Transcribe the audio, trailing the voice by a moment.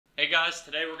guys,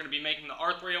 today we're going to be making the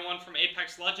R-301 from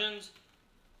Apex Legends,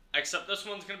 except this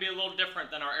one's going to be a little different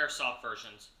than our airsoft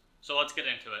versions. So let's get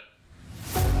into it.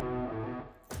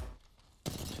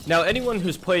 Now, anyone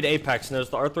who's played Apex knows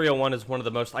the R-301 is one of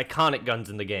the most iconic guns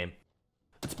in the game.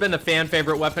 It's been a fan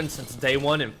favorite weapon since day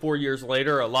one, and 4 years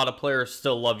later, a lot of players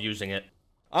still love using it.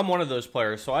 I'm one of those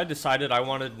players, so I decided I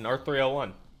wanted an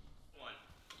R-301.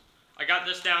 I got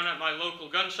this down at my local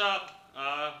gun shop.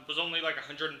 It was only like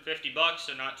 150 bucks,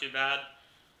 so not too bad.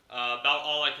 About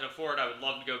all I could afford. I would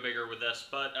love to go bigger with this,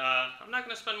 but I'm not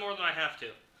going to spend more than I have to.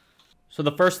 So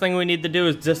the first thing we need to do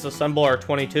is disassemble our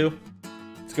 22.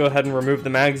 Let's go ahead and remove the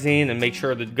magazine and make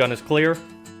sure the gun is clear.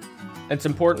 It's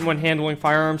important when handling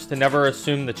firearms to never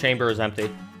assume the chamber is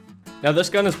empty. Now this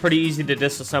gun is pretty easy to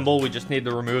disassemble. We just need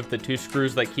to remove the two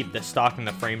screws that keep the stock and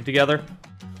the frame together.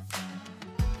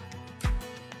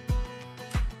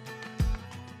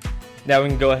 Now we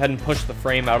can go ahead and push the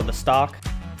frame out of the stock.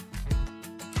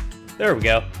 There we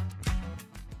go.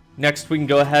 Next we can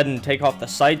go ahead and take off the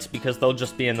sights because they'll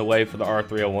just be in the way for the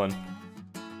R-301.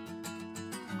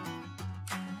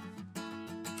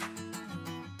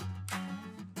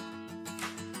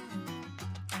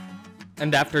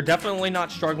 And after definitely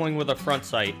not struggling with a front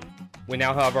sight, we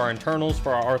now have our internals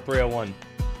for our R-301.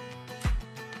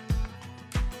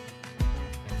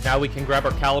 Now we can grab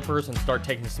our calipers and start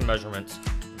taking some measurements.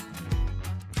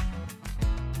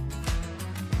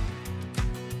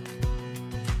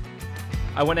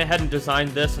 I went ahead and designed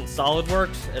this in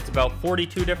SolidWorks. It's about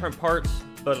 42 different parts,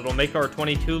 but it'll make our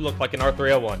 22 look like an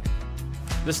R-301.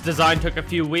 This design took a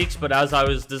few weeks, but as I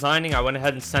was designing, I went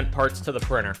ahead and sent parts to the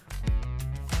printer.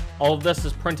 All of this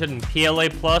is printed in PLA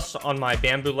Plus on my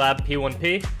Bamboo Lab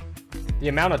P1P. The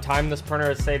amount of time this printer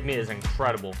has saved me is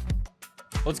incredible.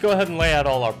 Let's go ahead and lay out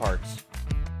all our parts.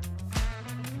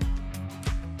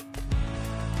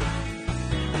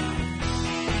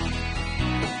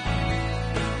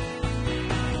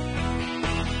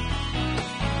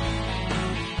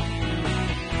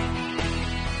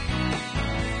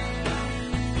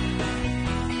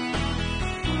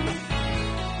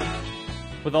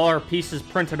 With all our pieces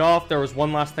printed off, there was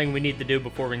one last thing we need to do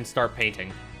before we can start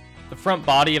painting. The front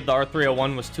body of the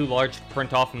R-301 was too large to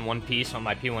print off in one piece on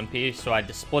my P1P, so I had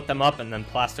to split them up and then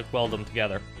plastic weld them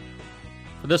together.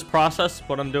 For this process,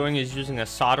 what I'm doing is using a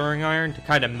soldering iron to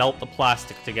kind of melt the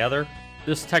plastic together.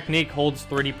 This technique holds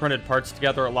 3D printed parts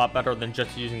together a lot better than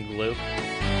just using glue.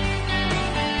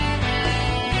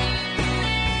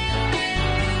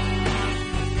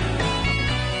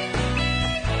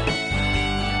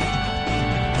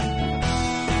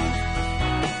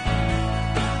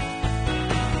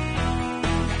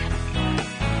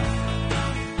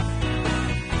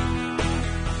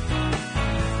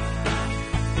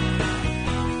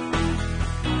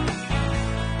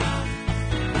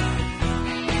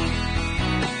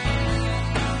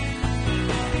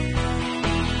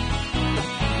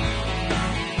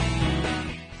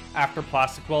 After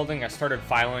plastic welding, I started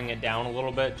filing it down a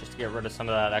little bit just to get rid of some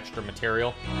of that extra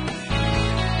material.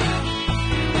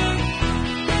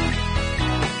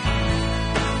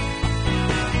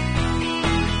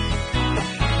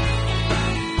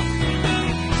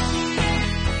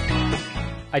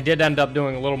 I did end up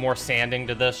doing a little more sanding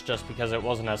to this just because it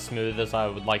wasn't as smooth as I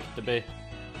would like it to be.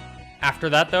 After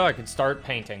that though, I could start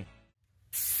painting.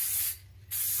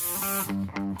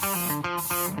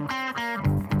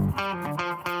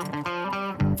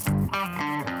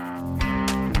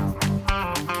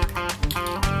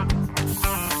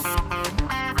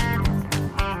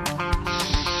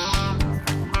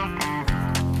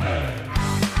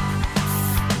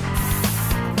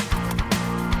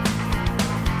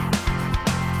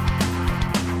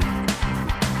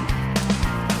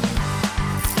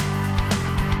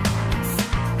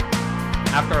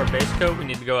 After our base coat, we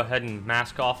need to go ahead and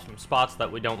mask off some spots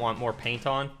that we don't want more paint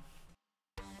on.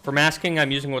 For masking,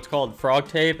 I'm using what's called frog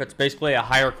tape. It's basically a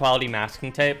higher quality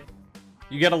masking tape.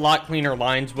 You get a lot cleaner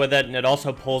lines with it, and it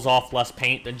also pulls off less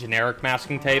paint than generic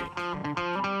masking tape.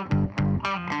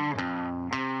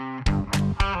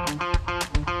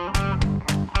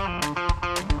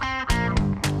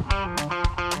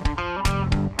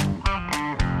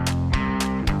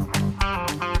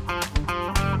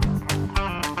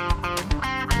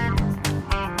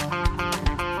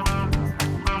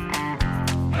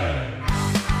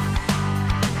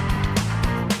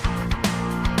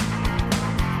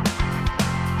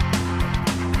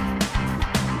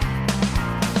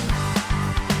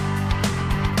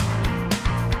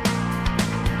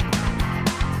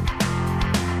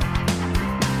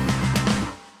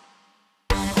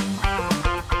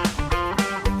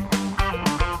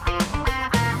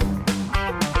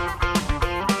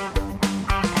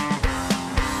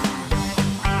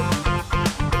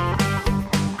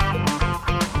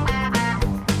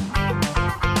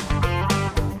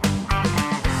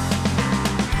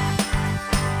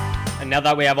 Now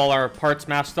that we have all our parts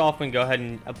masked off, we can go ahead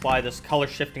and apply this color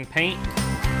shifting paint.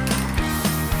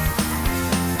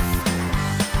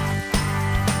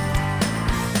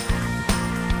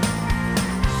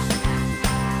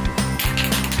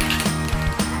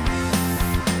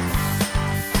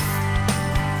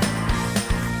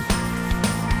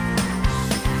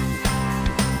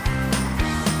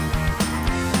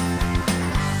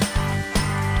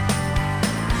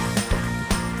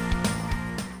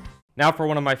 Now for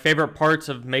one of my favorite parts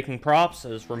of making props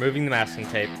is removing the masking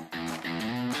tape.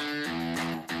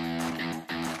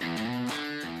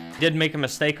 I did make a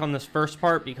mistake on this first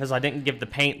part because I didn't give the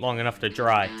paint long enough to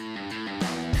dry.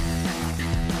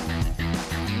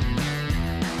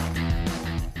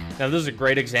 Now this is a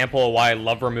great example of why I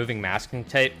love removing masking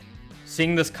tape.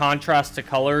 Seeing this contrast to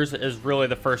colors is really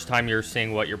the first time you're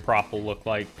seeing what your prop will look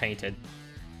like painted.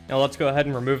 Now let's go ahead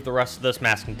and remove the rest of this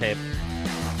masking tape.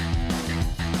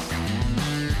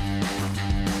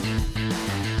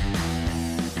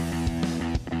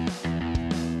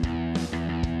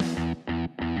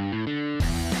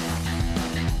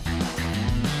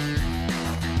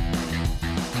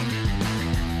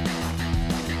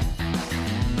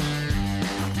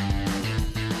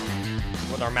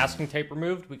 With our masking tape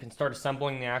removed, we can start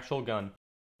assembling the actual gun.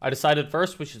 I decided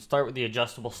first we should start with the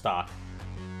adjustable stock.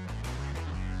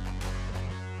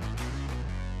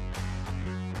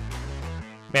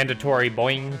 Mandatory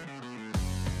boing.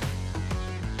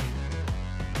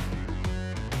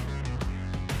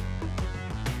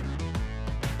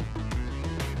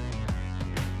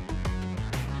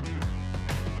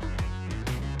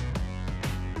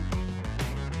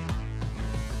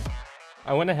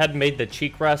 I went ahead and made the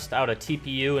cheek rest out of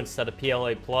TPU instead of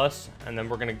PLA+, and then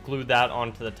we're going to glue that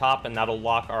onto the top and that'll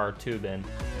lock our tube in.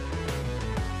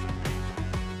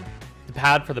 The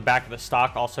pad for the back of the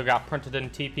stock also got printed in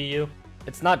TPU.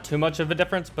 It's not too much of a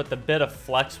difference, but the bit of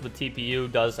flex with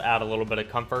TPU does add a little bit of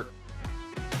comfort.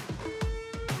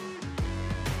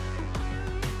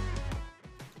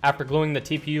 After gluing the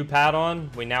TPU pad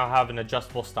on, we now have an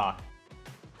adjustable stock.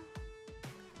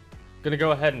 Gonna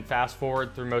go ahead and fast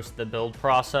forward through most of the build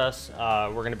process.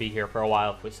 We're gonna be here for a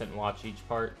while if we sit and watch each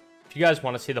part. If you guys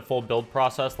want to see the full build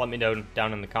process, let me know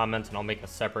down in the comments and I'll make a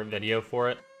separate video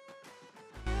for it.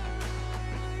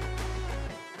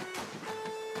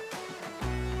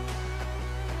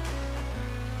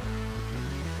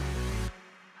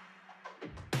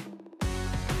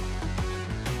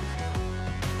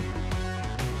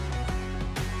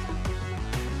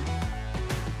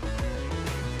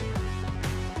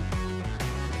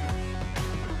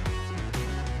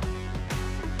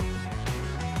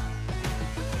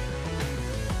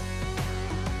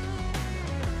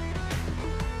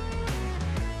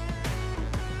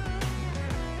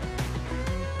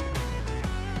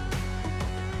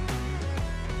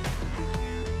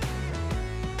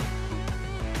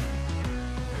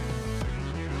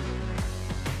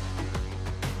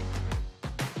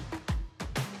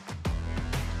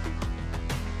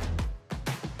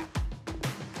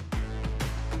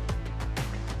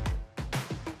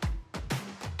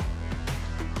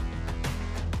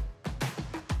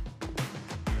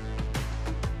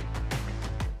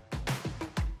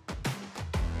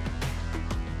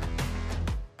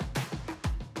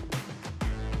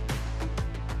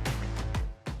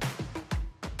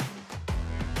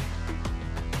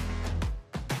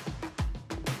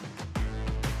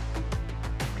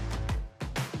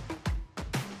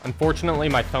 Unfortunately,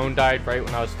 my phone died right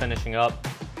when I was finishing up.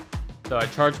 So I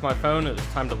charged my phone, it was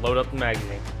time to load up the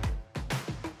magazine.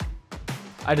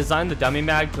 I designed the dummy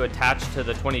mag to attach to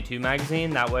the 22 magazine,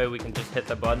 that way we can just hit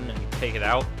the button and take it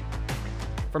out.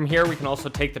 From here we can also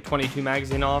take the 22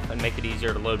 magazine off and make it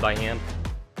easier to load by hand.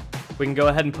 We can go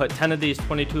ahead and put 10 of these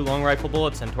 22 long rifle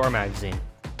bullets into our magazine.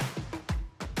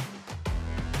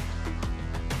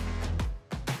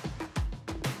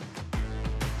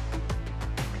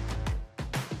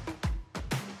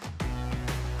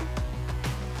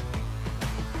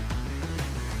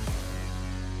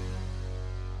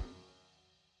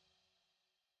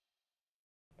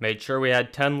 Made sure we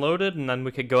had 10 loaded, and then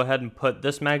we could go ahead and put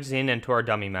this magazine into our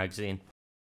dummy magazine.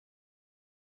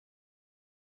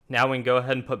 Now we can go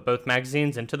ahead and put both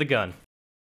magazines into the gun.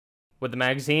 With the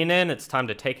magazine in, it's time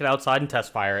to take it outside and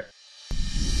test fire it.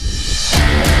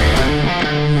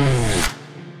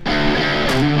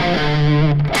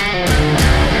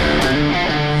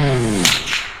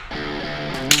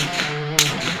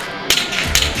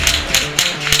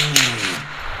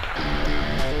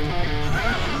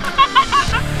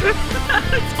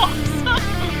 That's awesome!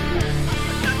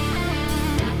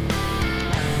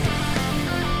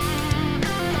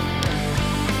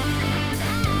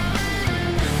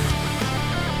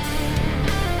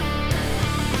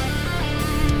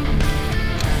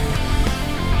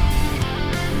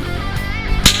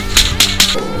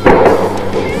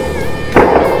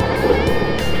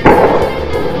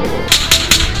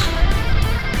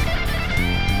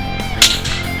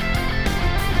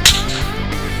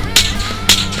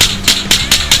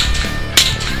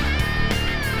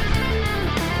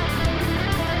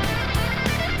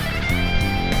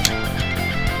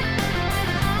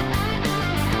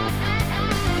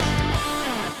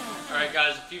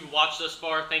 this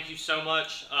far, thank you so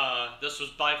much. This was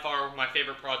by far my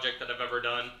favorite project that I've ever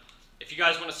done. If you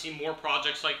guys want to see more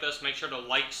projects like this, make sure to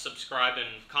like, subscribe, and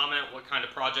comment what kind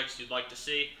of projects you'd like to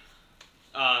see.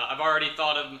 I've already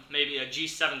thought of maybe a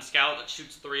G7 Scout that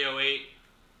shoots 308,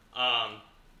 a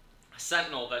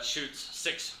Sentinel that shoots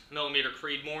 6mm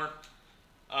Creedmoor.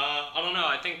 I don't know,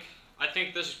 I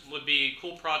think this would be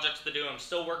cool projects to do. I'm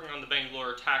still working on the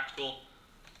Bangalore Tactical,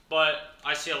 but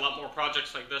I see a lot more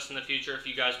projects like this in the future. If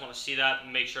you guys want to see that,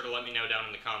 make sure to let me know down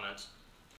in the comments.